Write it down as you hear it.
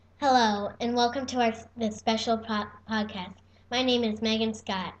Hello, and welcome to this special podcast. My name is Megan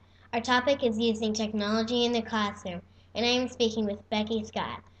Scott. Our topic is using technology in the classroom, and I am speaking with Becky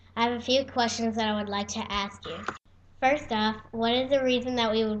Scott. I have a few questions that I would like to ask you. First off, what is the reason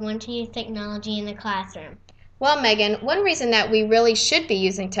that we would want to use technology in the classroom? Well, Megan, one reason that we really should be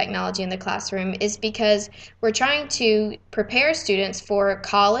using technology in the classroom is because we're trying to prepare students for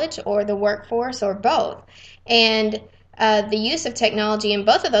college or the workforce or both. And the use of technology in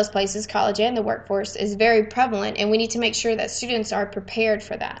both of those places, college and the workforce, is very prevalent, and we need to make sure that students are prepared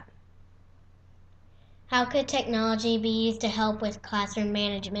for that. How could technology be used to help with classroom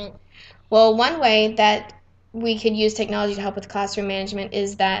management? Well, one way that we could use technology to help with classroom management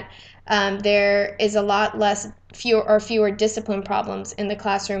is that there is a lot less fewer discipline problems in the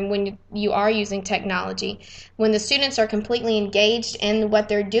classroom when you are using technology. When the students are completely engaged in what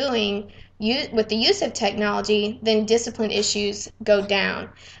they're doing with the use of technology, then discipline issues go down.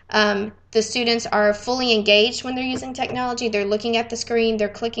 The students are fully engaged when they're using technology. They're looking at the screen, they're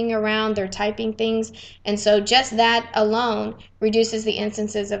clicking around, they're typing things, and so just that alone reduces the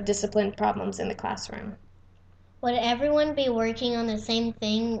instances of discipline problems in the classroom. Would everyone be working on the same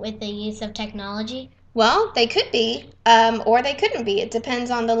thing with the use of technology? Well, they could be, or they couldn't be. It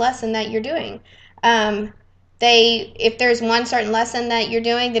depends on the lesson that you're doing. Um, if there's one certain lesson that you're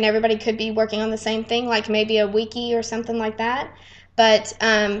doing, then everybody could be working on the same thing, like maybe a wiki or something like that. But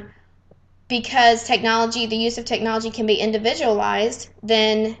because the use of technology can be individualized,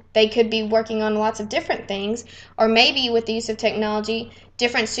 then they could be working on lots of different things. Or maybe with the use of technology,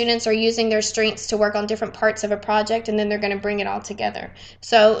 different students are using their strengths to work on different parts of a project, and then they're going to bring it all together.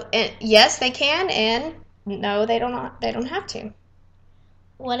 So yes, they can, and no, they don't have to.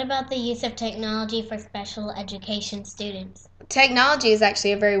 What about the use of technology for special education students? Technology is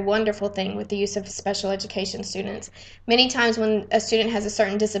actually a very wonderful thing with the use of special education students. Many times when a student has a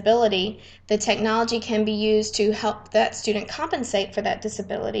certain disability, the technology can be used to help that student compensate for that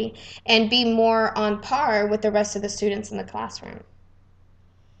disability and be more on par with the rest of the students in the classroom.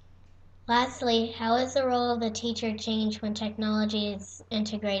 Lastly, how has the role of the teacher changed when technology is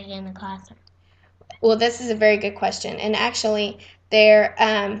integrated in the classroom? Well, this is a very good question, and actually,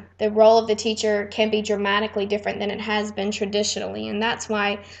 the role of the teacher can be dramatically different than it has been traditionally, and that's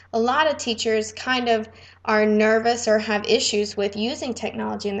why a lot of teachers kind of are nervous or have issues with using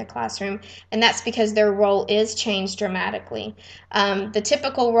technology in the classroom, and that's because their role is changed dramatically. The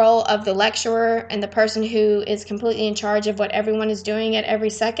typical role of the lecturer and the person who is completely in charge of what everyone is doing at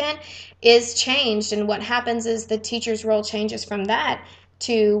every second is changed, and what happens is the teacher's role changes from that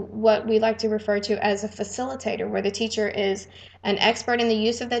to what we like to refer to as a facilitator, where the teacher is an expert in the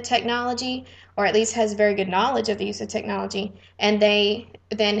use of the technology, or at least has very good knowledge of the use of technology, and they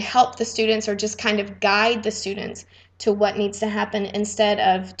then help the students or just kind of guide the students to what needs to happen instead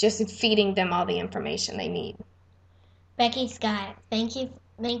of just feeding them all the information they need. Becky Scott, thank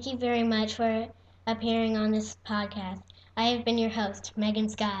you very much for appearing on this podcast. I have been your host, Megan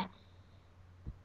Scott.